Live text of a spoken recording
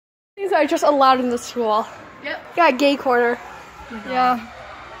Gays are just allowed in the school. Yep. Got a gay corner. Yeah.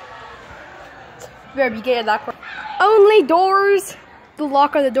 Better be gay in that corner. Only doors. The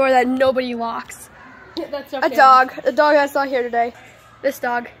lock on the door that nobody locks. That's A dog. A dog that's not here today. This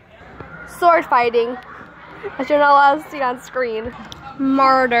dog. Sword fighting. That you're not allowed to see on screen.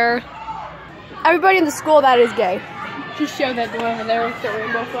 Murder. Everybody in the school that is gay. Just show that door over there with the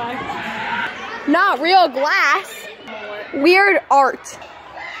rainbow flag. Not real glass. Weird art.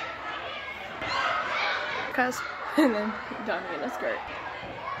 Cause And then Donnie in a skirt.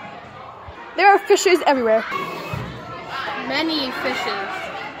 there are fishes everywhere. Many fishes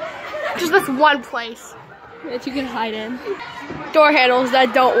Just this one place. that you can hide in. Door handles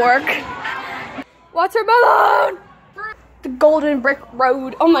that don't work. Water balloon! The Golden Brick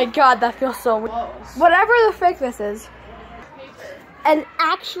Road. Oh my god, that feels so weird. Whatever the frick this is. An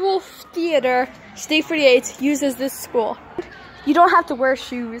actual theater, State 48 uses this school. You don't have to wear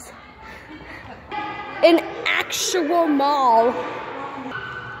shoes. An actual mall.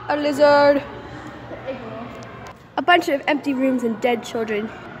 A lizard. A bunch of empty rooms and dead children.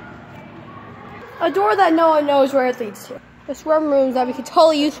 A door that no one knows where it leads to. The swim rooms that we could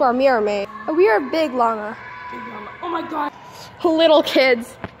totally use for our mirror maid. A weird big llama. Oh my god. Little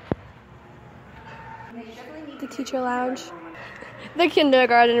kids. The teacher lounge. The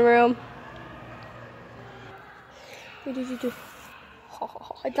kindergarten room.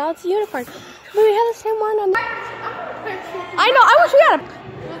 Oh, that's a unicorn. But we have the same one on the... I know, I wish we had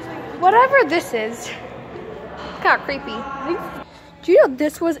a... Whatever this is. It's kind of creepy. Do you know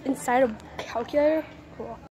this was inside a calculator? Cool.